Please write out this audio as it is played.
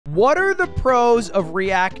What are the pros of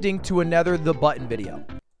reacting to another The Button video?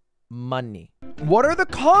 Money. What are the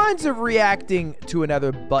cons of reacting to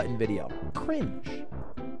another Button video? Cringe.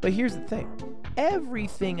 But here's the thing.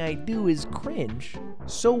 Everything I do is cringe.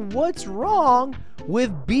 So what's wrong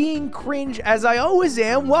with being cringe as I always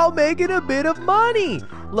am while making a bit of money?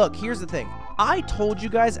 Look, here's the thing. I told you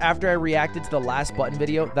guys after I reacted to the last Button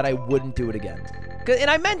video that I wouldn't do it again.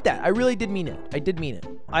 And I meant that. I really did mean it. I did mean it.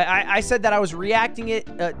 I said that I was reacting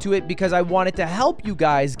to it because I wanted to help you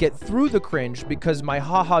guys get through the cringe because my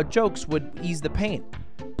haha jokes would ease the pain.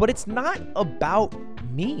 But it's not about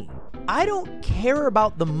me. I don't care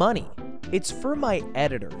about the money. It's for my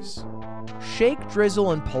editors, Shake,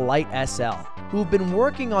 Drizzle, and Polite SL, who've been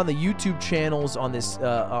working on the YouTube channels on this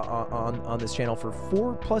on this channel for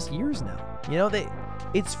 4+ years now. You know,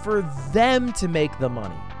 it's for them to make the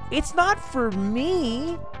money. It's not for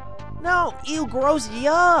me. No, ew, gross,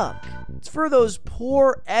 yuck. It's for those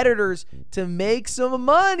poor editors to make some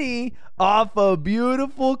money off a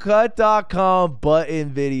beautifulcut.com Button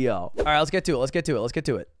video. All right, let's get to it. Let's get to it. Let's get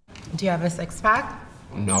to it. Do you have a 6-pack?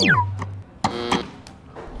 No.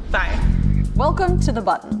 Fine. Welcome to The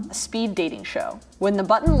Button, a speed dating show. When the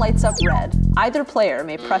button lights up red, either player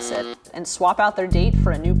may press it and swap out their date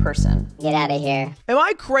for a new person. Get out of here. Am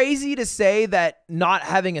I crazy to say that not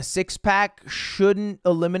having a 6-pack shouldn't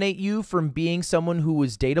eliminate you from being someone who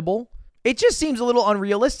was dateable? It just seems a little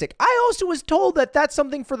unrealistic. I also was told that that's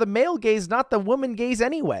something for the male gaze, not the woman gaze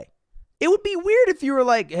anyway. It would be weird if you were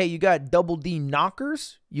like, hey, you got double D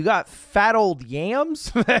knockers? You got fat old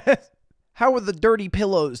yams? How are the dirty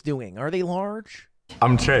pillows doing? Are they large?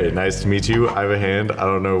 I'm Trey. Nice to meet you. I have a hand. I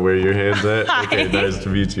don't know where your hand's at. Okay, nice to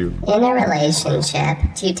meet you. In a relationship,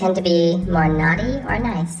 do you tend to be more naughty or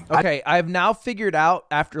nice? Okay, I've now figured out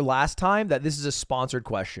after last time that this is a sponsored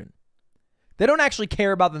question. They don't actually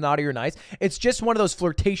care about the naughty or nice. It's just one of those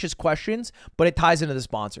flirtatious questions, but it ties into the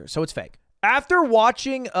sponsor, so it's fake. After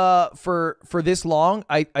watching for this long,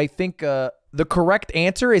 I think the correct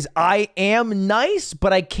answer is I am nice,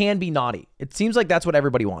 but I can be naughty. It seems like that's what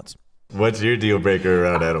everybody wants. What's your deal breaker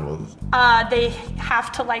around animals? They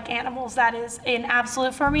have to like animals. That is an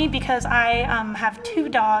absolute for me because I have 2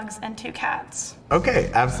 dogs and 2 cats.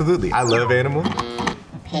 Okay, absolutely. I love animals.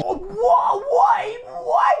 Whoa,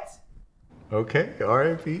 what? Okay,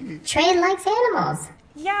 R.I.P. Trey likes animals.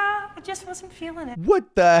 Yeah, I just wasn't feeling it.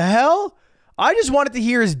 What the hell? I just wanted to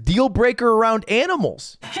hear his deal breaker around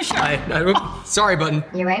animals. Sorry, Button.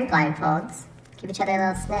 You're wearing blindfolds. Give each other a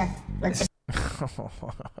little sniff. Let's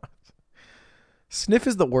Sniff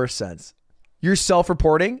is the worst sense. You're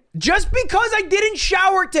self-reporting. Just because I didn't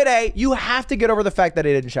shower today, you have to get over the fact that I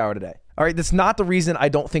didn't shower today. All right, that's not the reason I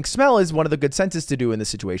don't think smell is one of the good senses to do in this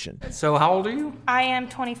situation. So how old are you? I am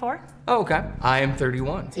 24. Oh, okay. I am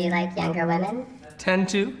 31. Do you like younger women? Tend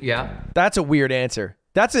to, yeah. That's a weird answer.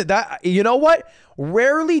 That's it. You know what?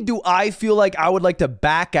 Rarely do I feel like I would like to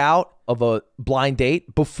back out of a blind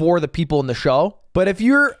date before the people in the show. But if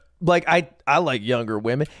you're like, I like younger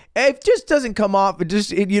women, it just doesn't come off. It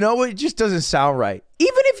just doesn't sound right.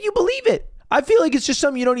 Even if you believe it, I feel like it's just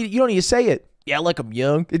something you don't need to say it. Yeah, I like I'm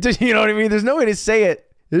young. It just, you know what I mean? There's no way to say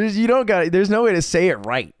it. There's no way to say it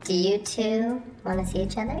right. Do you two want to see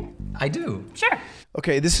each other? I do. Sure.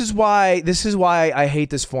 Okay, this is why I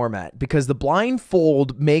hate this format, because the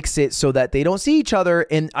blindfold makes it so that they don't see each other,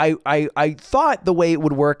 and I thought the way it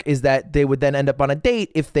would work is that they would then end up on a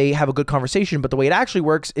date if they have a good conversation, but the way it actually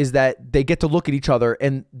works is that they get to look at each other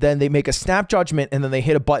and then they make a snap judgment and then they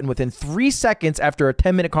hit a button within 3 seconds after a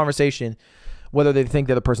 10-minute conversation whether they think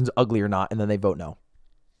the other person's ugly or not, and then they vote no.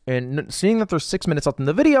 And seeing that there's 6 minutes left in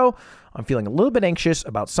the video, I'm feeling a little bit anxious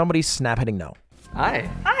about somebody snap hitting no. Hi.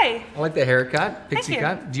 Hi. I like the haircut, pixie Thank you.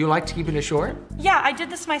 cut. Do you like to keep it short? Yeah, I did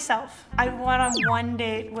this myself. I went on one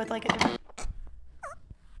date with like a different...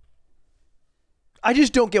 I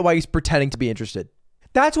just don't get why he's pretending to be interested.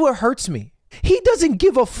 That's what hurts me. He doesn't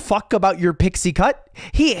give a fuck about your pixie cut.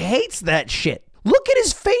 He hates that shit. Look at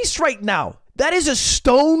his face right now. That is a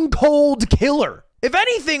stone cold killer. If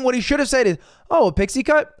anything, what he should have said is, oh, a pixie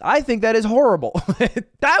cut? I think that is horrible.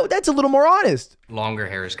 That's a little more honest. Longer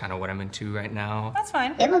hair is kind of what I'm into right now. That's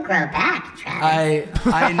fine. It will grow back, Travis.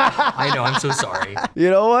 I know, I'm so sorry.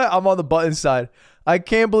 You know what? I'm on the Button side. I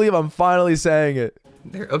can't believe I'm finally saying it.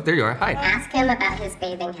 There you are. Hi. Ask him about his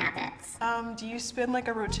bathing habits. Do you spin like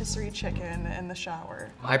a rotisserie chicken in the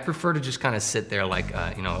shower? I prefer to just kind of sit there like,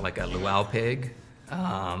 like a luau pig.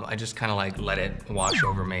 I just kind of like let it wash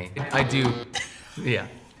over me. I do, yeah.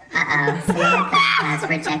 Uh-oh, Samantha has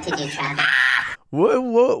rejected you, Travis.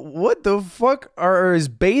 What the fuck are his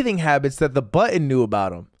bathing habits that the Button knew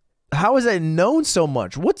about him? How is that known so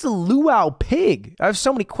much? What's a luau pig? I have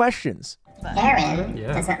so many questions. Aaron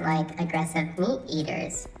doesn't like aggressive meat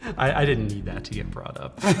eaters. I didn't need that to get brought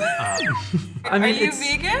up. I mean, Are you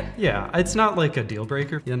vegan? Yeah, it's not like a deal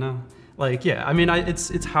breaker, you know? Like, yeah, I mean,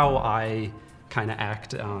 it's how I kind of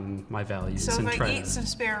act on my values. So and if try I eat to... some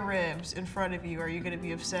spare ribs in front of you, are you gonna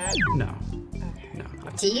be upset? No. Okay. No.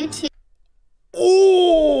 Do you two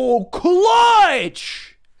Oh,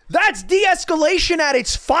 clutch! That's de-escalation at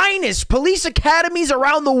its finest. Police academies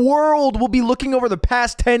around the world will be looking over the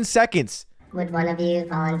past 10 seconds. would one of you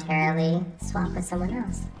voluntarily swap with someone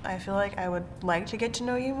else? I feel like I would like to get to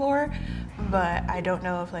know you more, but I don't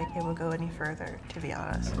know if like it will go any further, to be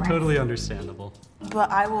honest. Totally understandable.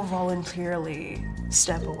 But I will voluntarily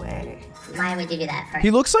step away. Why would you do that first?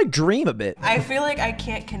 He looks like Dream a bit. I feel like I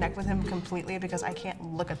can't connect with him completely because I can't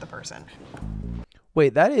look at the person.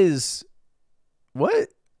 Wait, that is... What?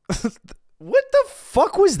 What the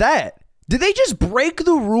fuck was that? Did they just break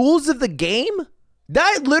the rules of the game?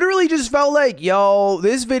 That literally just felt like, yo,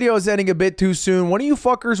 this video is ending a bit too soon. One of you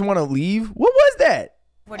fuckers want to leave? What was that?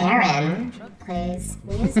 Aaron plays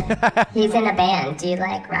music. He's in a band. Do you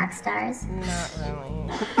like rock stars? Not really.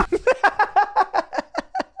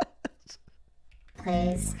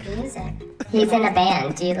 Plays music. He's in a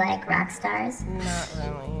band. Do you like rock stars? Not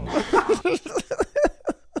really.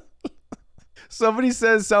 Somebody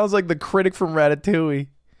says sounds like the critic from Ratatouille.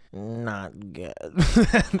 Not good.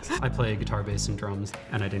 I play guitar, bass, and drums,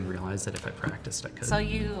 and I didn't realize that if I practiced, I could. So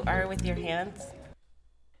you are with your hands?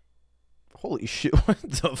 Holy shit, what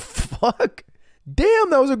the fuck? Damn,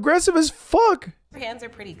 that was aggressive as fuck. Your hands are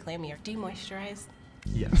pretty clammy. Do you moisturize?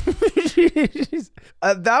 Yeah.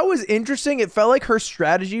 That was interesting. It felt like her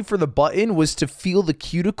strategy for the button was to feel the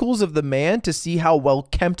cuticles of the man to see how well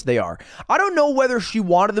kempt they are. I don't know whether she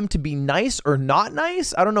wanted them to be nice or not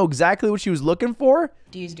nice. I don't know exactly what she was looking for.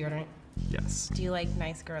 Do you use deodorant? Yes. Do you like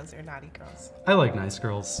nice girls or naughty girls? I like nice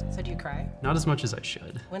girls. So do you cry? Not as much as I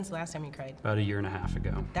should. When's the last time you cried? About 1.5 years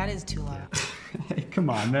ago. That is too long. Hey, come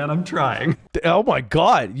on, man. I'm trying. Oh my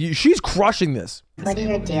God, she's crushing this. What are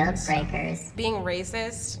your deal breakers? Being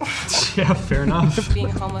racist, Yeah, fair enough. being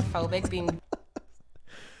homophobic, being...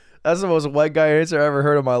 That's the most white guy answer I ever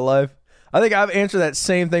heard in my life. I think I've answered that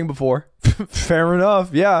same thing before. Fair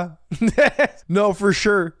enough, yeah. No, for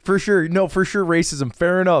sure, for sure. No, for sure, racism.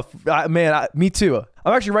 Fair enough. Me too.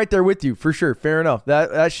 I'm actually right there with you, for sure. Fair enough.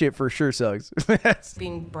 That shit for sure sucks.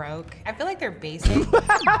 being broke. I feel like they're basic.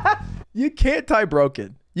 You can't tie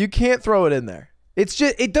broken. You can't throw it in there. It's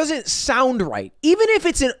just, it doesn't sound right. Even if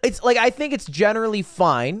it's like, I think it's generally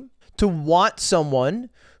fine to want someone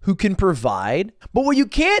who can provide. But what you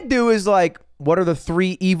can't do is like, what are the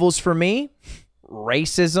 3 evils for me?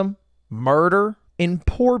 Racism, murder, and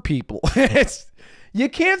poor people. You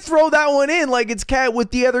can't throw that one in like it's cat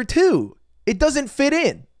with the other 2. It doesn't fit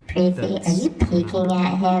in. Preeti, are you peeking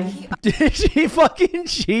at him? Is she fucking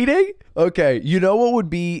cheating? Okay, you know what would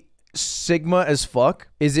be Sigma as fuck?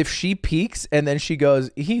 Is if she peeks and then she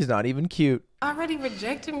goes, he's not even cute. Already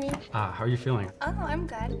rejected me. How are you feeling? Oh, I'm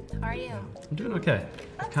good. How are you? I'm doing okay.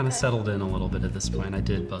 Kind of settled in a little bit at this point. I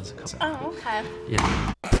did buzz a couple. Oh, okay.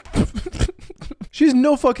 Yeah. She has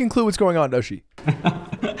no fucking clue what's going on, does she?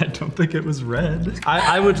 I don't think it was red.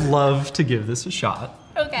 I would love to give this a shot.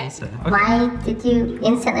 Okay. Why did you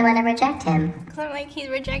instantly want to reject him? Because I'm like, he's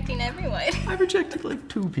rejecting everyone. I rejected like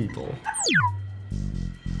 2 people.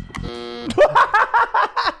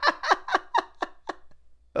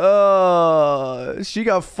 She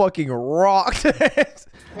got fucking rocked. What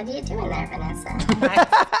are you doing there, Vanessa?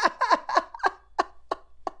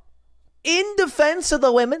 In defense of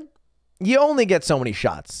the women, you only get so many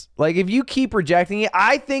shots. Like, if you keep rejecting it,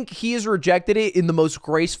 I think he has rejected it in the most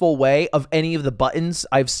graceful way of any of the buttons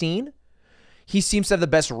I've seen. He seems to have the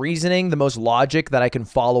best reasoning, the most logic that I can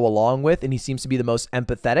follow along with, and he seems to be the most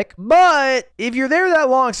empathetic. But if you're there that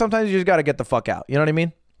long, sometimes you just got to get the fuck out. You know what I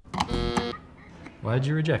mean? Why'd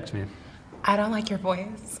you reject me? I don't like your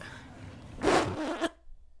voice.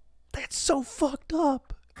 That's so fucked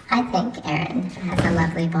up. I think Aaron has a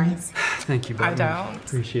lovely voice. Thank you, buddy. I don't.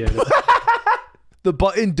 Appreciate it. The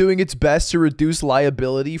button doing its best to reduce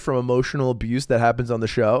liability from emotional abuse that happens on the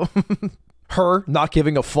show. Her not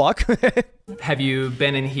giving a fuck. Have you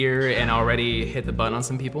been in here and already hit the button on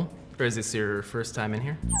some people? Or is this your first time in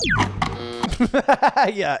here?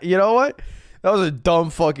 Yeah, you know what? That was a dumb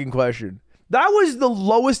fucking question. That was the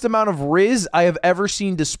lowest amount of Riz I have ever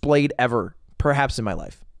seen displayed ever, perhaps in my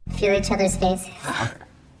life. Feel each other's faces.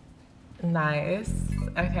 Nice.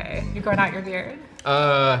 Okay. You growing out your beard?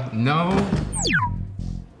 No.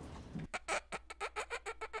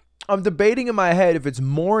 I'm debating in my head if it's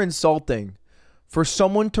more insulting For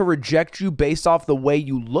someone to reject you based off the way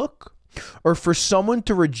you look, or for someone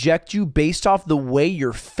to reject you based off the way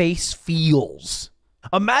your face feels?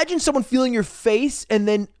 Imagine someone feeling your face and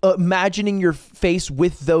then imagining your face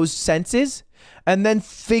with those senses and then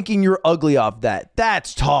thinking you're ugly off that.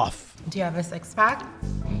 That's tough. Do you have a six-pack?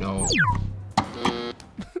 No.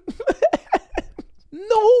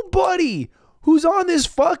 Nobody who's on this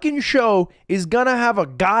fucking show is gonna have a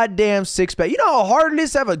goddamn six-pack. You know how hard it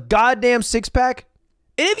is to have a goddamn six-pack?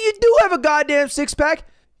 And if you do have a goddamn six-pack,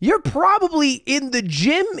 you're probably in the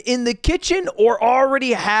gym, in the kitchen, or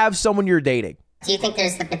already have someone you're dating. Do you think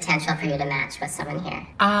there's the potential for you to match with someone here?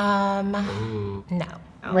 No.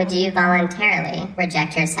 Would you voluntarily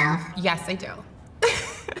reject yourself? Yes, I do.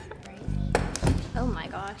 Oh my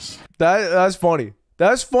gosh. That's funny.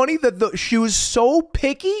 That's funny that she was so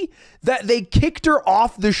picky that they kicked her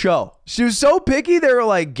off the show. She was so picky, they were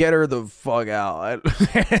like, get her the fuck out.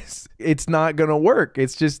 It's not going to work.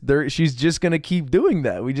 It's just, she's just going to keep doing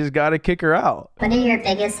that. We just got to kick her out. What are your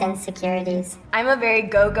biggest insecurities? I'm a very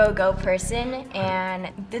go, go, go person,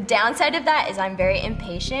 and the downside of that is I'm very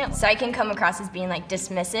impatient, so I can come across as being like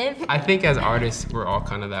dismissive. I think as artists, we're all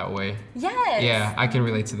kind of that way. Yes. Yeah, I can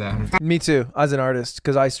relate to that. Me too, as an artist,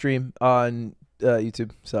 because I stream on YouTube,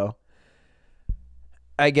 so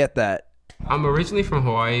I get that. I'm originally from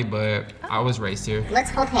Hawaii, but I was raised here. Let's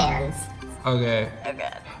hold hands. Okay. Okay.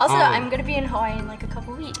 Also, I'm gonna be in Hawaii in like a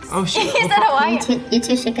couple weeks. Oh shit. Is that Hawaii? You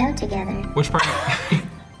two should go together. Which part?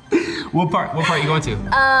 What part are you going to?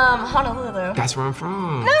 Honolulu. That's where I'm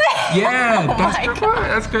from. Yeah,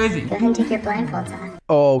 that's crazy. Go ahead and take your blindfolds off.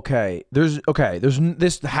 Okay,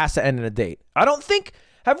 this has to end in a date. I don't think,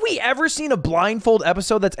 have we ever seen a blindfold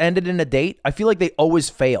episode that's ended in a date? I feel like they always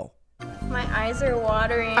fail. My eyes are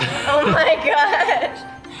watering. Oh my gosh.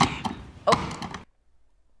 Oh.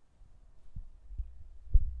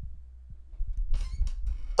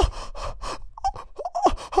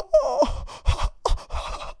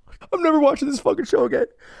 I'm never watching this fucking show again.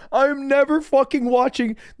 I'm never fucking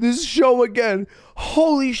watching this show again.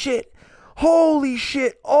 Holy shit. Holy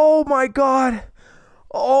shit. Oh my God.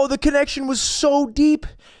 Oh, the connection was so deep.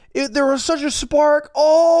 There was such a spark.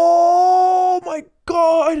 Oh my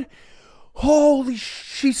God. Holy,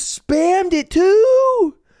 she spammed it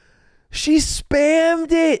too. She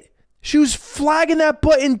spammed it. She was flagging that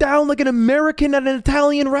button down like an American at an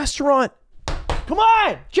Italian restaurant. Come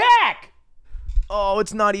on, Jack. Oh,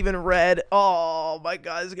 it's not even red. Oh my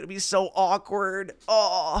God, this is gonna be so awkward.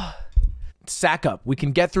 Oh. Sack up. We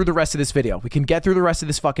can get through the rest of this video. We can get through the rest of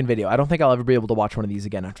this fucking video. I don't think I'll ever be able to watch one of these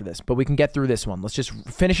again after this, but we can get through this one. Let's just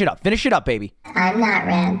finish it up. Finish it up, baby. I'm not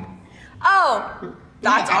red. Oh,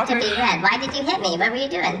 that's you have awkward. to be red. Why did you hit me? What were you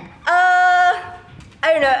doing? I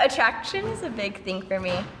don't know. Attraction is a big thing for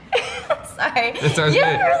me. Sorry. That sounds You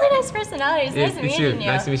have good. a really nice personality. It's nice Me too. meeting you.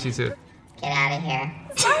 Nice to meet you too. Get out of here.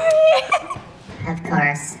 Sorry. Of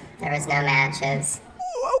course, there was no matches.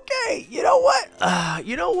 Okay, you know what?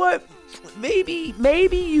 You know what? Maybe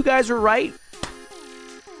you guys were right.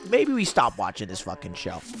 Maybe we stop watching this fucking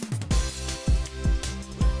show.